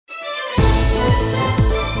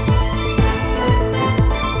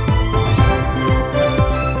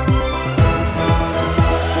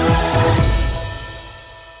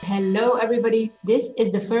everybody. This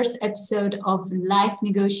is the first episode of Live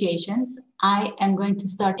Negotiations. I am going to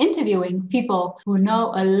start interviewing people who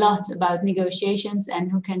know a lot about negotiations and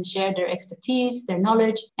who can share their expertise, their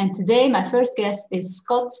knowledge. And today, my first guest is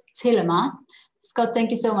Scott Tillema. Scott,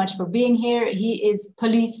 thank you so much for being here. He is a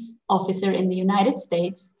police officer in the United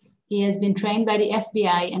States. He has been trained by the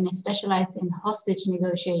FBI and is specialized in hostage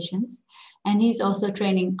negotiations. And he's also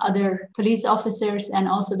training other police officers and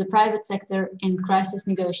also the private sector in crisis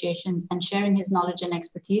negotiations and sharing his knowledge and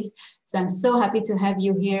expertise. So I'm so happy to have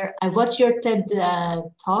you here. I watched your TED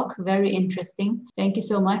talk, very interesting. Thank you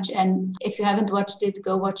so much. And if you haven't watched it,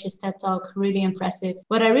 go watch his TED talk, really impressive.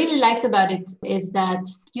 What I really liked about it is that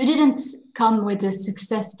you didn't come with a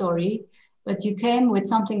success story, but you came with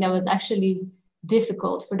something that was actually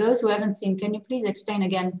difficult. For those who haven't seen, can you please explain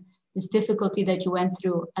again this difficulty that you went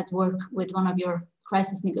through at work with one of your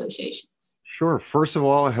crisis negotiations? Sure. First of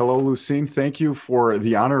all, hello, Lucine. Thank you for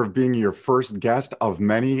the honor of being your first guest of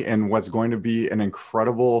many in what's going to be an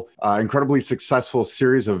incredibly successful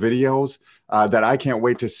series of videos that I can't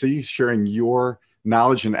wait to see, sharing your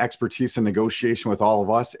knowledge and expertise in negotiation with all of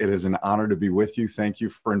us. It is an honor to be with you. Thank you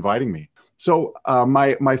for inviting me. So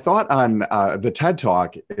my thought on the TED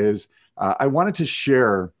Talk is I wanted to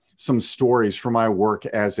share some stories from my work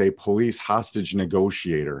as a police hostage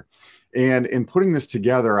negotiator. And in putting this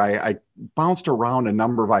together, I bounced around a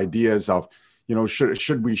number of ideas of,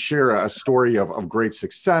 should we share a story of great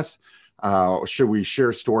success? Should we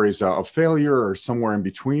share stories of failure or somewhere in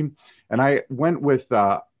between? And I went with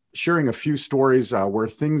sharing a few stories where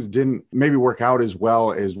things didn't maybe work out as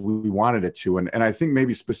well as we wanted it to. And I think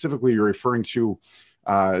maybe specifically you're referring to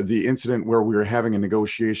the incident where we were having a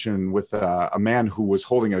negotiation with a man who was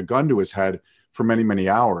holding a gun to his head for many, many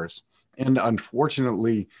hours. And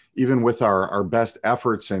unfortunately, even with our best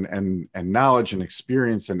efforts and knowledge and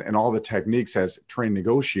experience and all the techniques as trained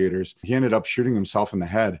negotiators, he ended up shooting himself in the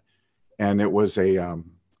head. And it was a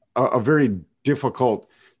very difficult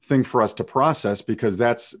thing for us to process because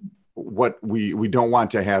that's what we don't want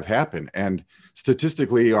to have happen. And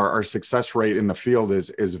statistically, our success rate in the field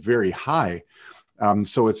is very high.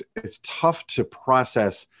 So it's tough to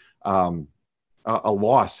process a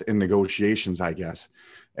loss in negotiations, I guess.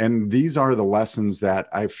 And these are the lessons that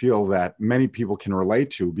I feel that many people can relate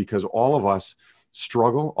to because all of us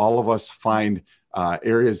struggle, all of us find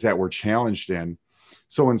areas that we're challenged in.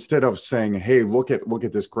 So instead of saying, hey, look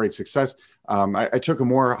at this great success, I took a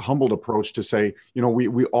more humbled approach to say,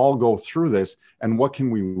 we all go through this, and what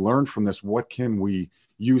can we learn from this? What can we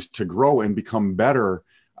use to grow and become better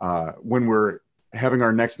when we're having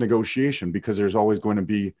our next negotiation, because there's always going to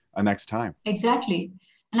be a next time. Exactly.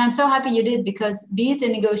 And I'm so happy you did, because be it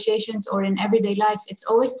in negotiations or in everyday life, it's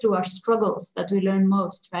always through our struggles that we learn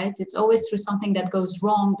most, right? It's always through something that goes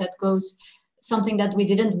wrong, something that we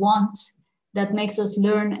didn't want, that makes us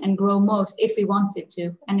learn and grow most if we want it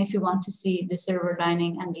to, and if we want to see the silver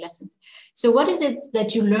lining and the lessons. So what is it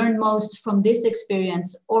that you learn most from this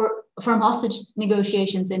experience or from hostage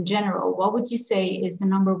negotiations in general? What would you say is the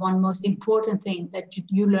number one most important thing that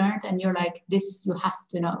you learned and you're like, this you have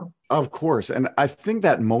to know? Of course. And I think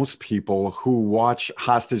that most people who watch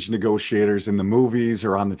hostage negotiators in the movies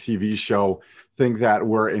or on the TV show think that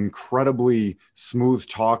we're incredibly smooth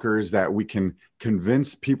talkers, that we can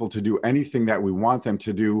convince people to do anything that we want them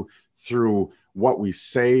to do through what we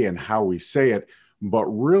say and how we say it. But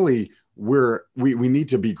really, we need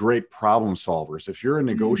to be great problem solvers. If you're a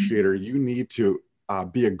negotiator, you need to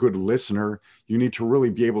be a good listener. You need to really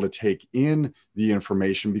be able to take in the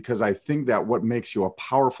information, because I think that what makes you a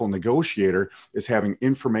powerful negotiator is having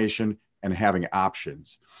information and having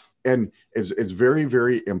options. And it's very,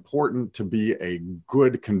 very important to be a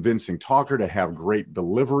good, convincing talker, to have great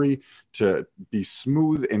delivery, to be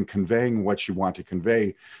smooth in conveying what you want to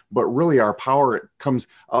convey. But really, our power comes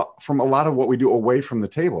from a lot of what we do away from the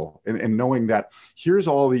table, and knowing that here's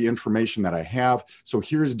all the information that I have. So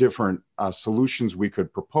here's different solutions we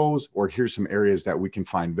could propose, or here's some areas that we can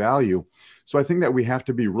find value. So I think that we have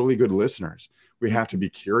to be really good listeners. We have to be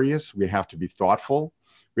curious. We have to be thoughtful.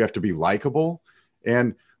 We have to be likable.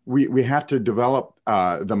 And we have to develop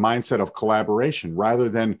the mindset of collaboration rather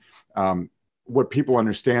than what people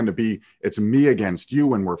understand to be it's me against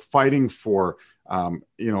you, and we're fighting for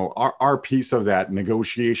our piece of that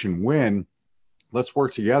negotiation win. Let's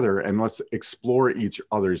work together and let's explore each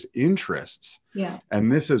other's interests. Yeah.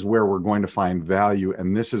 And this is where we're going to find value,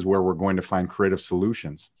 and this is where we're going to find creative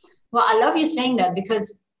solutions. Well, I love you saying that,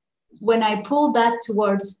 because when I pull that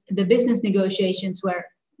towards the business negotiations where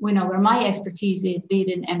my expertise is, be it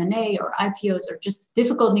in M&A or IPOs or just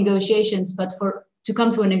difficult negotiations, but for to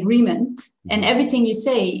come to an agreement. And everything you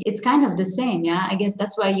say, it's kind of the same. Yeah. I guess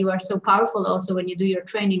that's why you are so powerful also when you do your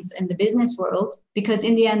trainings in the business world, because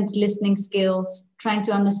in the end, listening skills, trying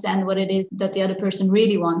to understand what it is that the other person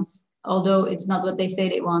really wants, although it's not what they say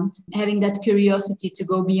they want, having that curiosity to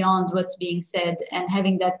go beyond what's being said, and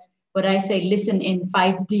having that, what I say, listen in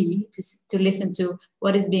 5D, to listen to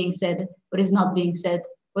what is being said, what is not being said,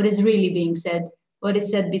 what is really being said, what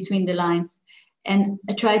is said between the lines. And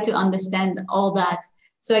I try to understand all that.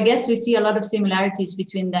 So I guess we see a lot of similarities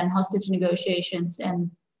between then hostage negotiations and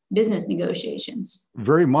business negotiations.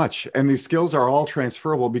 Very much. And these skills are all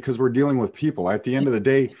transferable because we're dealing with people. At the end of the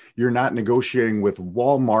day, you're not negotiating with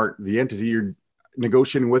Walmart, the entity. You're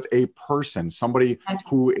negotiating with a person, somebody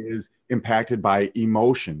who is impacted by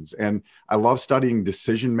emotions. And I love studying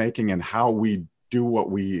decision making and how we do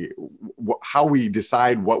how we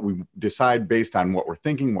decide what we decide based on what we're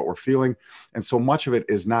thinking, what we're feeling. And so much of it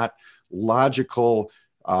is not logical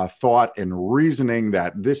thought and reasoning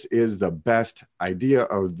that this is the best idea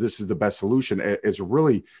or this is the best solution. It's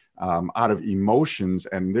really out of emotions,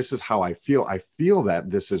 and this is how I feel. I feel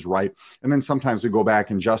that this is right. And then sometimes we go back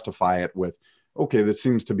and justify it with, okay, this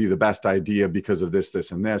seems to be the best idea because of this,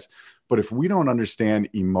 this, and this. But if we don't understand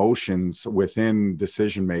emotions within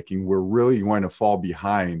decision-making, we're really going to fall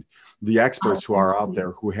behind the experts who are out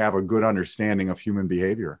there who have a good understanding of human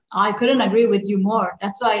behavior. I couldn't agree with you more.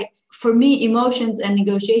 That's why, for me, emotions and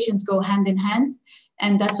negotiations go hand in hand.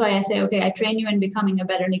 And that's why I say, okay, I train you in becoming a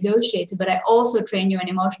better negotiator, but I also train you in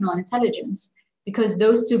emotional intelligence, because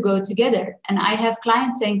those two go together. And I have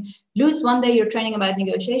clients saying, Luz, one day you're training about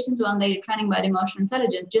negotiations, one day you're training about emotional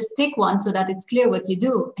intelligence. Just pick one so that it's clear what you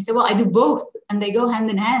do. I said, well, I do both, and they go hand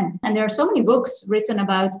in hand. And there are so many books written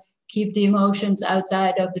about keep the emotions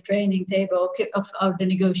outside of the training table, of the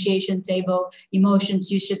negotiation table. Emotions,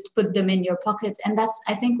 you should put them in your pocket. And that's,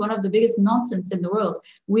 I think, one of the biggest nonsense in the world.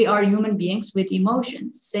 We are human beings with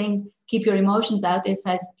emotions. Saying keep your emotions out is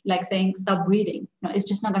like saying stop breathing. No, it's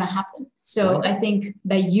just not going to happen. So right. I think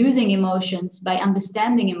by using emotions, by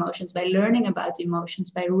understanding emotions, by learning about emotions,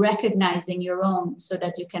 by recognizing your own so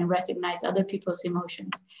that you can recognize other people's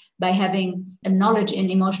emotions, by having a knowledge in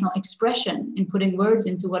emotional expression, in putting words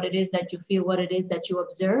into what it is that you feel, what it is that you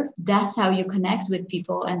observe, that's how you connect with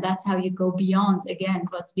people. And that's how you go beyond, again,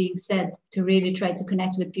 what's being said, to really try to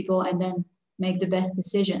connect with people and then make the best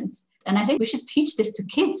decisions. And I think we should teach this to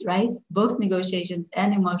kids, right? Both negotiations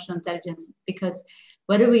and emotional intelligence, because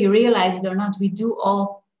whether we realize it or not, we do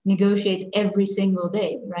all negotiate every single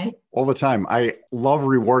day, right? All the time. I love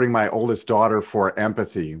rewarding my oldest daughter for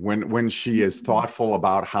empathy when she is thoughtful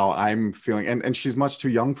about how I'm feeling. And she's much too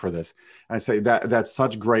young for this. And I say that's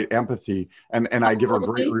such great empathy. And I give her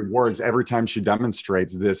great rewards every time she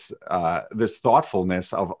demonstrates this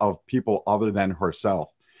thoughtfulness of people other than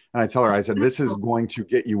herself. And I tell her, I said, this is going to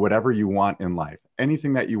get you whatever you want in life.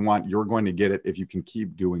 Anything that you want, you're going to get it if you can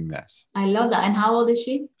keep doing this. I love that. And how old is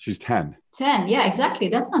she? She's 10. 10. Yeah, exactly.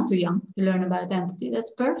 That's not too young to learn about empathy.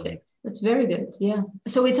 That's perfect. That's very good. Yeah.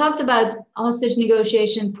 So we talked about hostage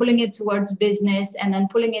negotiation, pulling it towards business, and then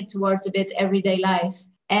pulling it towards a bit everyday life.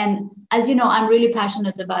 And as you know, I'm really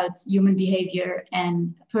passionate about human behavior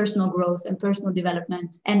and personal growth and personal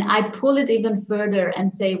development. And I pull it even further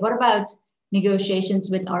and say, what about negotiations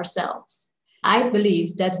with ourselves? I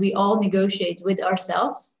believe that we all negotiate with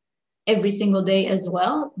ourselves every single day as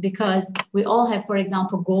well, because we all have, for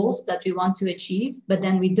example, goals that we want to achieve, but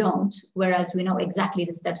then we don't, whereas we know exactly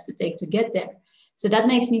the steps to take to get there. So that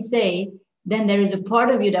makes me say, then there is a part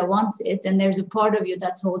of you that wants it, and there's a part of you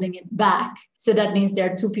that's holding it back. So that means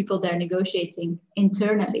there are two people that are negotiating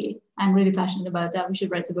internally. I'm really passionate about that. We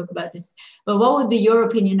should write a book about this. But what would be your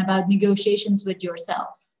opinion about negotiations with yourself?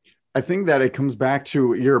 I think that it comes back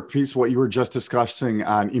to your piece, what you were just discussing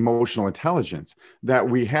on emotional intelligence, that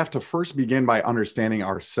we have to first begin by understanding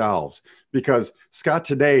ourselves, because Scott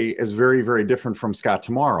today is very, very different from Scott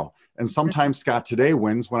tomorrow. And sometimes Scott today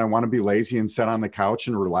wins when I want to be lazy and sit on the couch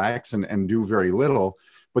and relax and do very little.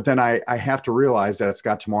 But then I have to realize that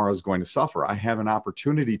Scott tomorrow is going to suffer. I have an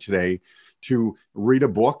opportunity today to read a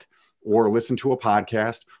book or listen to a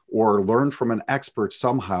podcast or learn from an expert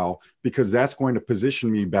somehow, because that's going to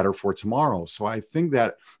position me better for tomorrow. So I think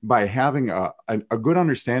that by having a good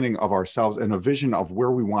understanding of ourselves and a vision of where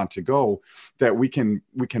we want to go, that we can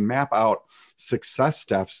map out success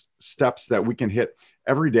steps that we can hit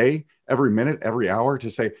every day, every minute, every hour, to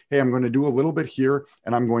say, hey, I'm going to do a little bit here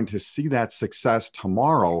and I'm going to see that success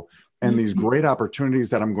tomorrow. And these great opportunities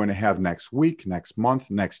that I'm going to have next week, next month,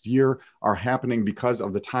 next year are happening because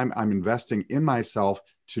of the time I'm investing in myself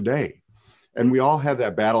today. And we all have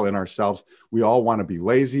that battle in ourselves. We all want to be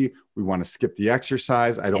lazy. We want to skip the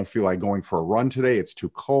exercise. I don't feel like going for a run today. It's too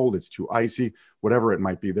cold. It's too icy, whatever it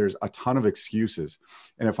might be. There's a ton of excuses.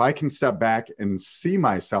 And if I can step back and see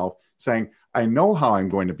myself saying, I know how I'm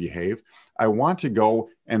going to behave. I want to go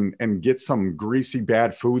and get some greasy,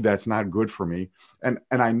 bad food that's not good for me. And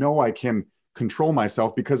I know I can control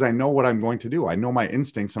myself because I know what I'm going to do. I know my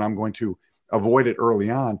instincts, and I'm going to avoid it early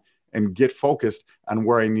on and get focused on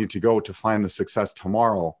where I need to go to find the success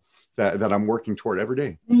tomorrow that I'm working toward every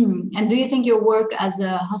day. And do you think your work as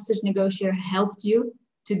a hostage negotiator helped you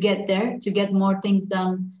to get there, to get more things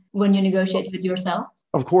done when you negotiate with yourself?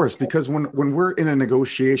 Of course, because when we're in a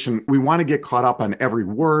negotiation, we want to get caught up on every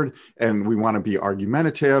word, and we want to be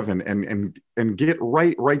argumentative and get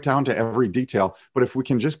right down to every detail. But if we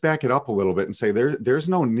can just back it up a little bit and say there's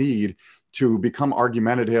no need to become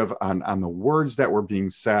argumentative on the words that were being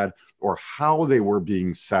said or how they were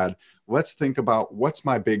being said, let's think about what's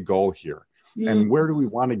my big goal here and where do we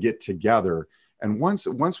want to get together. And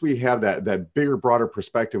once we have that bigger, broader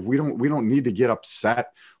perspective, we don't need to get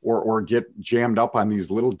upset or get jammed up on these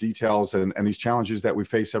little details and these challenges that we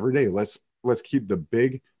face every day. Let's keep the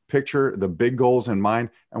big picture, the big goals in mind,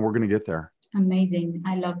 and we're going to get there. Amazing.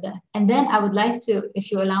 I love that. And then I would like to,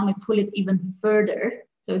 if you allow me, pull it even further.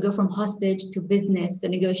 So we go from hostage to business, the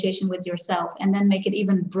negotiation with yourself, and then make it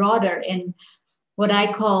even broader in what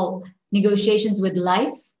I call negotiations with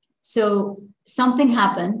life. So something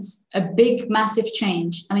happens, a big, massive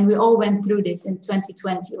change. I mean, we all went through this in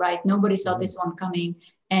 2020, right? Nobody saw this one coming.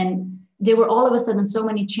 And there were all of a sudden so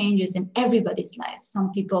many changes in everybody's life.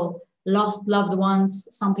 Some people lost loved ones,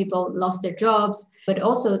 some people lost their jobs, but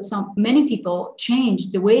also many people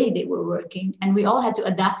changed the way they were working. And we all had to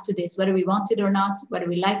adapt to this, whether we wanted or not, whether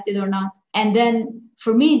we liked it or not. And then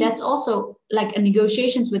for me, that's also like a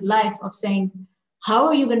negotiations with life of saying, how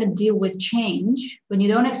are you going to deal with change when you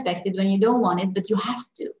don't expect it, when you don't want it, but you have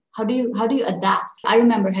to? How do you adapt? I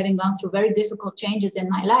remember having gone through very difficult changes in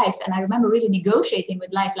my life. And I remember really negotiating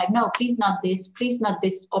with life, like, no, please not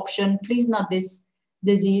this option, please not this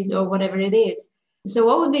disease or whatever it is. So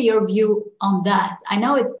what would be your view on that? I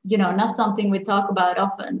know it's, not something we talk about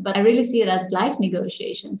often, but I really see it as life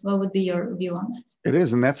negotiations. What would be your view on that? It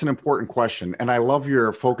is. And that's an important question. And I love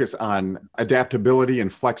your focus on adaptability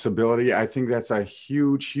and flexibility. I think that's a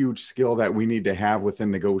huge, huge skill that we need to have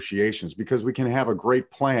within negotiations, because we can have a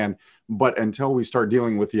great plan, but until we start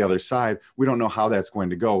dealing with the other side, we don't know how that's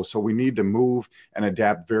going to go. So we need to move and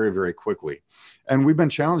adapt very, very quickly. And we've been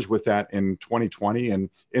challenged with that in 2020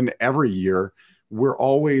 and in every year. We're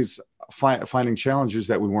always finding challenges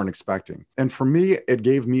that we weren't expecting. And for me, it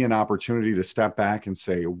gave me an opportunity to step back and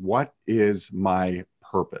say, what is my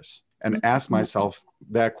purpose? And ask myself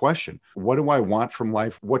that question. What do I want from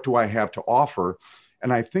life? What do I have to offer?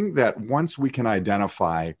 And I think that once we can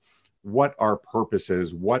identify what our purpose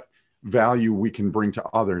is, what value we can bring to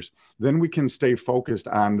others, then we can stay focused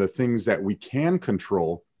on the things that we can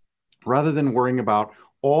control rather than worrying about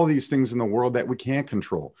all these things in the world that we can't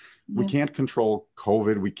control. We can't control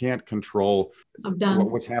COVID. We can't control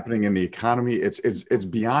what's happening in the economy. It's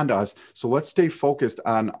beyond us. So let's stay focused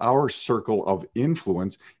on our circle of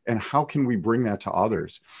influence and how can we bring that to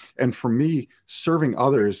others. And for me, serving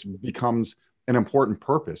others becomes an important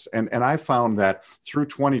purpose. And I found that through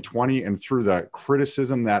 2020 and through the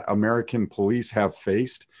criticism that American police have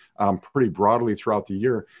faced pretty broadly throughout the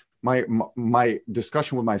year, my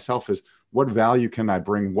discussion with myself is, what value can I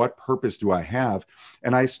bring? What purpose do I have?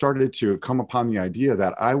 And I started to come upon the idea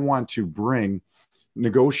that I want to bring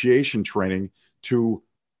negotiation training to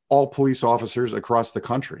all police officers across the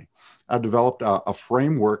country. I've developed a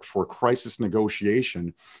framework for crisis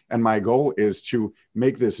negotiation, and my goal is to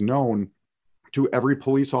make this known to every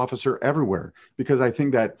police officer everywhere, because I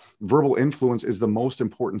think that verbal influence is the most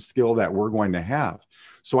important skill that we're going to have.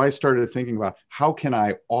 So I started thinking about, how can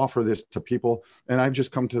I offer this to people? And I've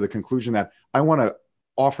just come to the conclusion that I want to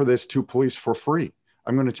offer this to police for free.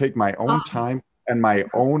 I'm going to take my own time and my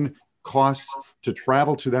own costs to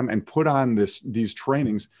travel to them and put on these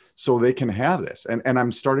trainings so they can have this. And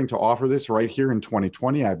I'm starting to offer this right here in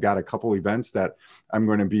 2020. I've got a couple events that I'm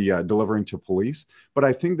going to be delivering to police. But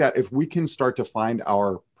I think that if we can start to find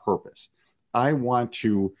our purpose, I want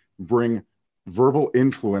to bring verbal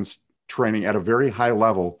influence training at a very high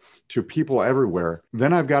level to people everywhere.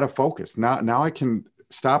 Then I've got to focus. Now I can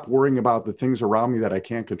stop worrying about the things around me that I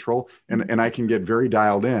can't control, and I can get very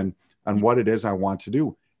dialed in on what it is I want to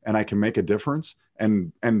do. And I can make a difference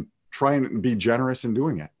and try and be generous in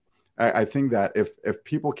doing it. I think that if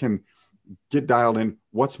people can get dialed in,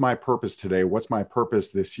 what's my purpose today? What's my purpose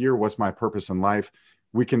this year? What's my purpose in life?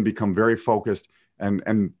 We can become very focused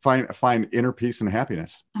and find inner peace and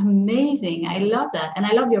happiness. Amazing. I love that. And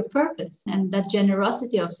I love your purpose and that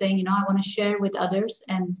generosity of saying, I want to share with others.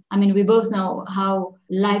 And I mean, we both know how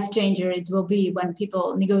life changer it will be when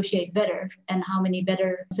people negotiate better and how many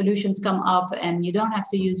better solutions come up. And you don't have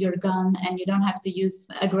to use your gun and you don't have to use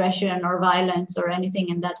aggression or violence or anything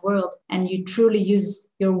in that world. And you truly use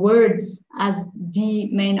your words as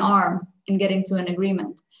the main arm in getting to an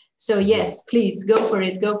agreement. So yes, please go for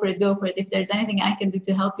it, go for it, go for it. If there's anything I can do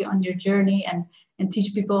to help you on your journey and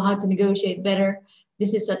teach people how to negotiate better,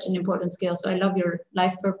 this is such an important skill. So I love your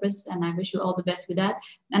life purpose and I wish you all the best with that.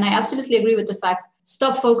 And I absolutely agree with the fact,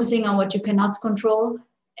 stop focusing on what you cannot control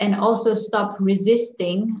and also stop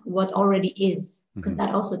resisting what already is, because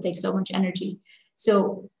that also takes so much energy.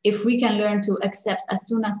 So if we can learn to accept as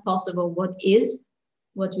soon as possible what is,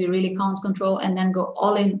 what we really can't control, and then go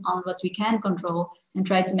all in on what we can control and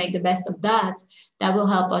try to make the best of that, that will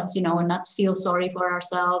help us, not feel sorry for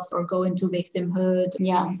ourselves or go into victimhood.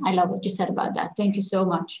 Yeah, I love what you said about that. Thank you so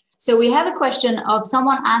much. So we have a question of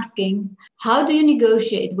someone asking, how do you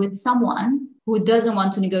negotiate with someone who doesn't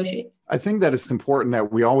want to negotiate? I think that it's important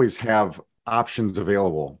that we always have options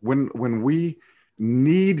available. When we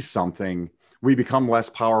need something, we become less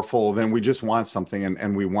powerful than we just want something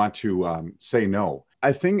and we want to say no.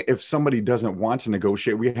 I think if somebody doesn't want to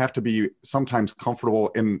negotiate, we have to be sometimes comfortable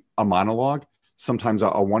in a monologue, sometimes a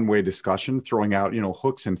one-way discussion, throwing out,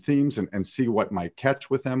 hooks and themes and see what might catch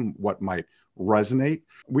with them, what might resonate.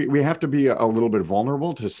 We have to be a little bit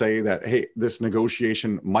vulnerable to say that, hey, this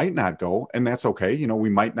negotiation might not go, and that's okay. We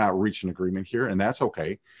might not reach an agreement here, and that's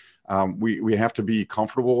okay. We have to be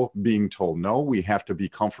comfortable being told no. We have to be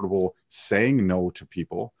comfortable saying no to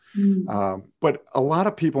people. But a lot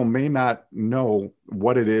of people may not know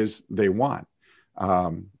what it is they want.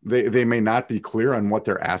 They may not be clear on what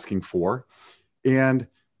they're asking for. And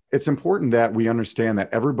it's important that we understand that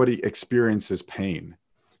everybody experiences pain.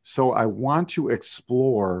 So I want to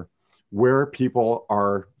explore where people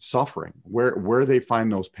are suffering, where they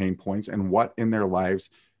find those pain points and what in their lives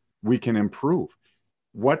we can improve.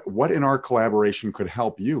 What in our collaboration could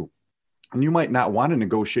help you? And you might not want to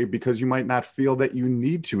negotiate because you might not feel that you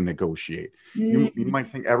need to negotiate. You might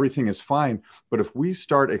think everything is fine. But if we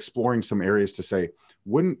start exploring some areas to say,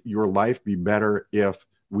 wouldn't your life be better if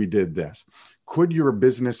we did this? Could your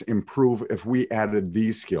business improve if we added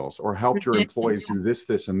these skills or helped your employees do this,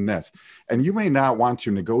 this, and this? And you may not want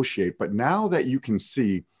to negotiate, but now that you can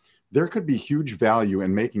see there could be huge value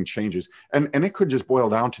in making changes. And it could just boil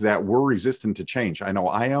down to that we're resistant to change. I know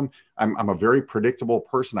I am. I'm a very predictable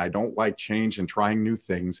person. I don't like change and trying new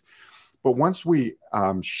things. But once we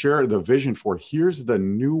share the vision for here's the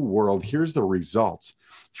new world, here's the results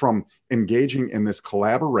from engaging in this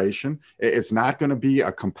collaboration. It's not going to be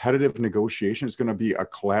a competitive negotiation. It's going to be a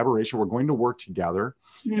collaboration. We're going to work together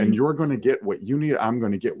and you're going to get what you need. I'm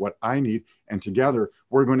going to get what I need. And together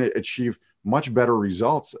we're going to achieve much better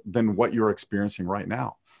results than what you're experiencing right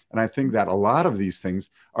now. And I think that a lot of these things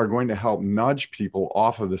are going to help nudge people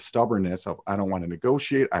off of the stubbornness of, I don't want to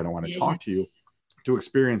negotiate, I don't want to talk to you, to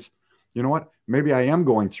experience, you know what, maybe I am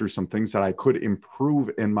going through some things that I could improve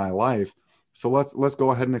in my life. So let's go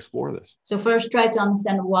ahead and explore this. So first try to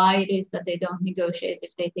understand why it is that they don't negotiate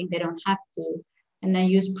if they think they don't have to. And then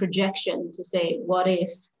use projection to say, what if,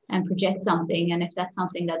 and project something. And if that's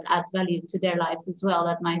something that adds value to their lives as well,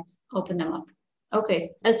 that might open them up.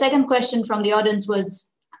 Okay. A second question from the audience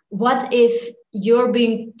was, what if you're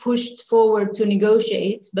being pushed forward to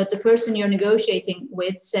negotiate, but the person you're negotiating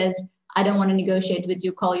with says, I don't want to negotiate with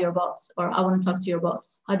you, call your boss, or I want to talk to your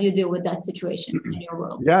boss. How do you deal with that situation in your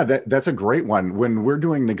world? Yeah, that's a great one. When we're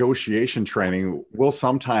doing negotiation training, we'll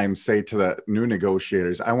sometimes say to the new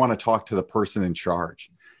negotiators, I want to talk to the person in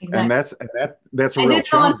charge. Exactly. And that's a real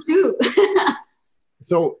challenge too.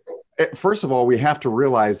 So first of all, we have to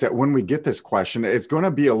realize that when we get this question, it's going to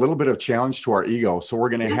be a little bit of challenge to our ego. So we're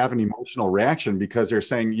going to have an emotional reaction because they're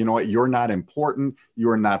saying, you know what, you're not important. You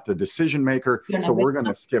are not the decision maker. So we're going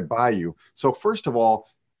to skip by you. So first of all,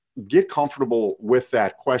 get comfortable with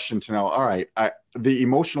that question to know, all right, the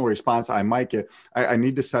emotional response I might get, I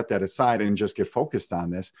need to set that aside and just get focused on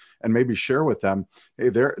this and maybe share with them, hey,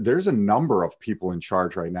 there's a number of people in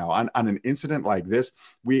charge right now. On an incident like this,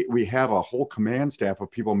 we have a whole command staff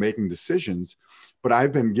of people making decisions, but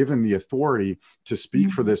I've been given the authority to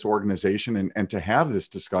speak for this organization and to have this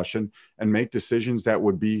discussion and make decisions that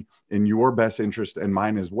would be in your best interest and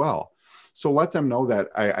mine as well. So let them know that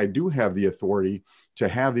I do have the authority to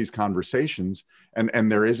have these conversations, and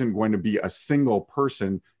there isn't going to be a single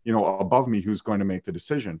person, above me who's going to make the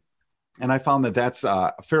decision. And I found that that's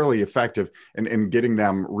fairly effective in getting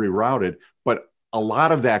them rerouted. But a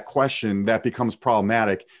lot of that question that becomes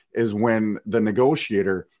problematic is when the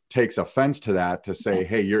negotiator takes offense to that, to say,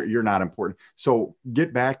 hey, you're not important. So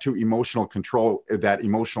get back to emotional control, that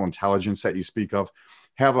emotional intelligence that you speak of.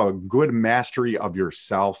 Have a good mastery of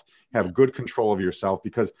yourself, have good control of yourself,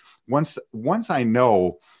 because once I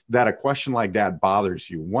know that a question like that bothers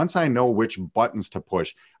you, once I know which buttons to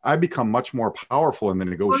push, I become much more powerful in the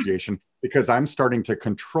negotiation because I'm starting to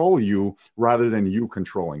control you rather than you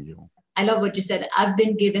controlling you. I love what you said. I've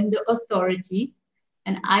been given the authority,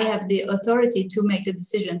 and I have the authority to make the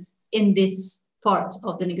decisions in this part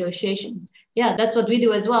of the negotiation. Yeah, that's what we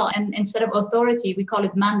do as well. And instead of authority, we call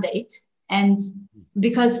it mandate. And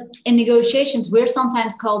because in negotiations, we're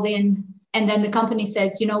sometimes called in, and then the company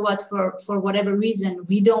says, you know what, for whatever reason,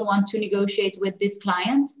 we don't want to negotiate with this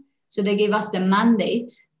client. So they give us the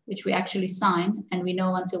mandate, which we actually sign, and we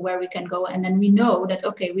know until where we can go. And then we know that,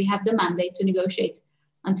 okay, we have the mandate to negotiate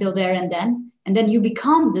until there and then. And then you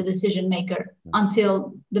become the decision maker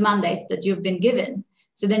until the mandate that you've been given.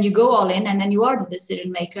 So then you go all in, and then you are the decision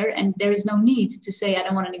maker, and there is no need to say, I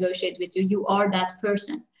don't want to negotiate with you. You are that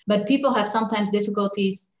person. But people have sometimes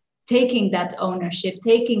difficulties taking that ownership,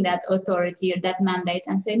 taking that authority or that mandate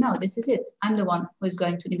and say, no, this is it. I'm the one who's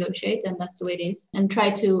going to negotiate, and that's the way it is. And try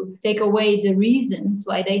to take away the reasons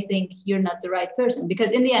why they think you're not the right person.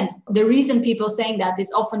 Because in the end, the reason people saying that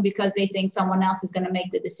is often because they think someone else is going to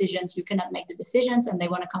make the decisions. You cannot make the decisions, and they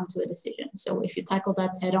want to come to a decision. So if you tackle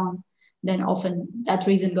that head on, then often that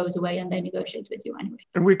reason goes away and they negotiate with you anyway.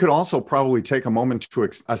 And we could also probably take a moment to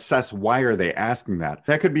assess, why are they asking that?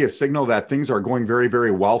 That could be a signal that things are going very,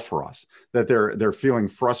 very well for us, that they're feeling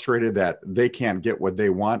frustrated that they can't get what they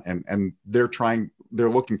want, and they're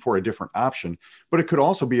looking for a different option. But it could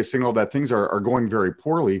also be a signal that things are going very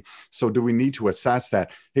poorly. So do we need to assess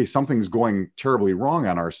that, hey, something's going terribly wrong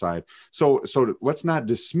on our side? So let's not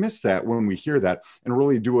dismiss that when we hear that, and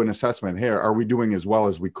really do an assessment. Hey, are we doing as well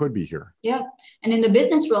as we could be here? Yeah. And in the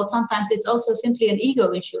business world, sometimes it's also simply an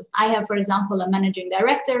ego issue. I have, for example, a managing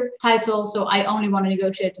director title. So I only want to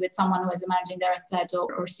negotiate with someone who has a managing director title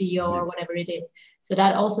or CEO or whatever it is. So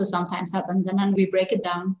that also sometimes happens. And then we break it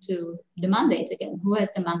down to the mandate again. Who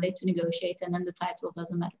has the mandate to negotiate? And then the title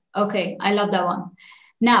doesn't matter. Okay, I love that one.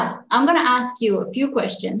 Now, I'm going to ask you a few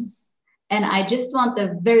questions, and I just want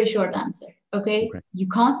a very short answer. Okay? You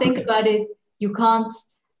can't think about it. You can't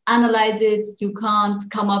analyze it. You can't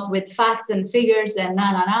come up with facts and figures and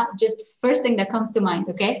just first thing that comes to mind.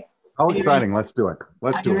 Okay? How exciting. Let's do it.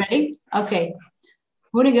 Let's do it. Ready? Okay.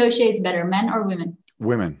 Who negotiates better, men or women?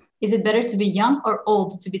 Women. Is it better to be young or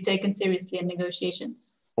old to be taken seriously in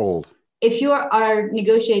negotiations? Old. If you are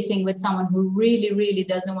negotiating with someone who really, really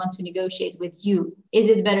doesn't want to negotiate with you, is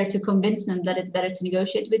it better to convince them that it's better to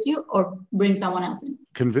negotiate with you, or bring someone else in?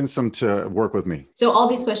 Convince them to work with me. So all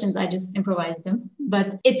these questions, I just improvised them,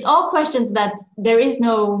 but it's all questions that there is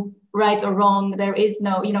no right or wrong. There is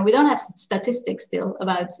no, we don't have statistics still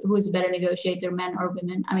about who's a better negotiator, men or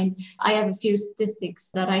women. I mean, I have a few statistics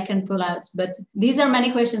that I can pull out, but these are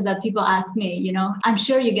many questions that people ask me, I'm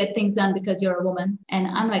sure you get things done because you're a woman. And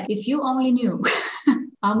I'm like, if you only knew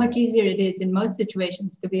how much easier it is in most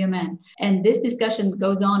situations to be a man. And this discussion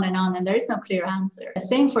goes on, and there is no clear answer.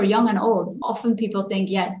 Same for young and old. Often people think,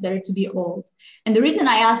 yeah, it's better to be old. And the reason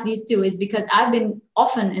I ask these two is because I've been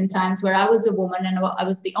often in times where I was a woman and I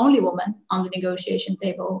was the only woman on the negotiation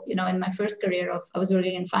table. In my first career I was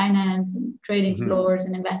working in finance and trading floors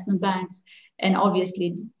and investment banks. And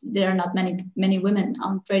obviously there are not many women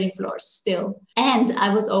on trading floors still. And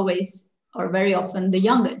I was always, or very often, the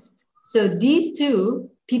youngest. So these two,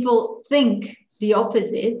 people think the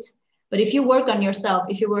opposite. But if you work on yourself,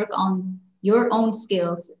 if you work on your own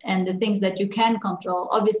skills and the things that you can control,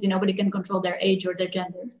 obviously nobody can control their age or their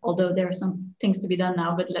gender, although there are some things to be done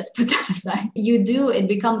now, but let's put that aside. You do, it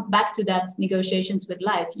become back to that negotiations with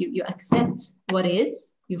life. You accept what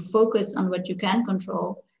is, you focus on what you can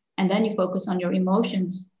control, and then you focus on your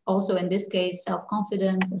emotions. Also in this case,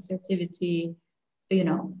 self-confidence, assertivity,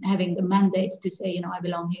 having the mandate to say, I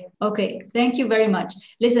belong here. Okay, thank you very much.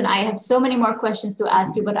 Listen, I have so many more questions to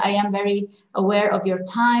ask you, but I am very aware of your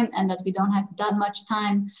time and that we don't have that much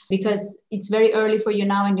time because it's very early for you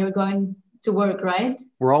now and you're going to work, right?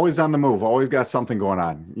 We're always on the move, always got something going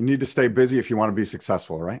on. You need to stay busy if you want to be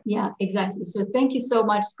successful, right? Yeah, exactly. So thank you so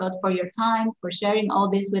much, Scott, for your time, for sharing all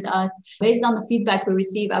this with us. Based on the feedback we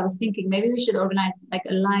received, I was thinking maybe we should organize like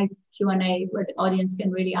a live Q&A where the audience can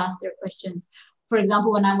really ask their questions. For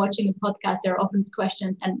example, when I'm watching a podcast, there are often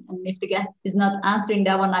questions, and if the guest is not answering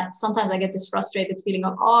that one, sometimes I get this frustrated feeling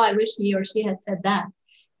of, I wish he or she had said that.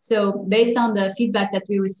 So based on the feedback that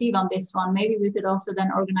we receive on this one, maybe we could also then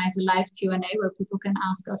organize a live Q&A where people can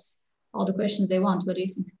ask us all the questions they want. What do you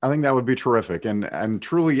think? I think that would be terrific. And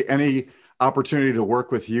truly any opportunity to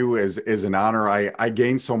work with you is an honor. I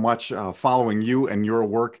gained so much following you and your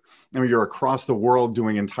work. I mean, you're across the world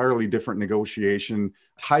doing entirely different negotiation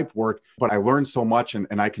type work, but I learned so much,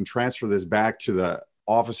 and I can transfer this back to the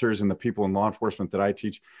officers and the people in law enforcement that I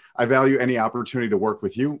teach. I value any opportunity to work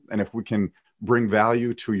with you. And if we can bring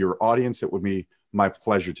value to your audience, it would be my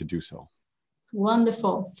pleasure to do so.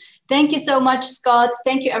 Wonderful. Thank you so much, Scott.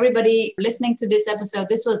 Thank you, everybody, for listening to this episode.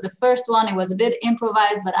 This was the first one. It was a bit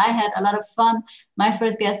improvised, but I had a lot of fun. My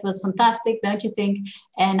first guest was fantastic, don't you think?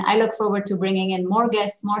 And I look forward to bringing in more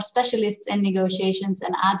guests, more specialists in negotiations,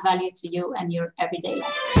 and add value to you and your everyday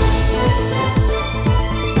life.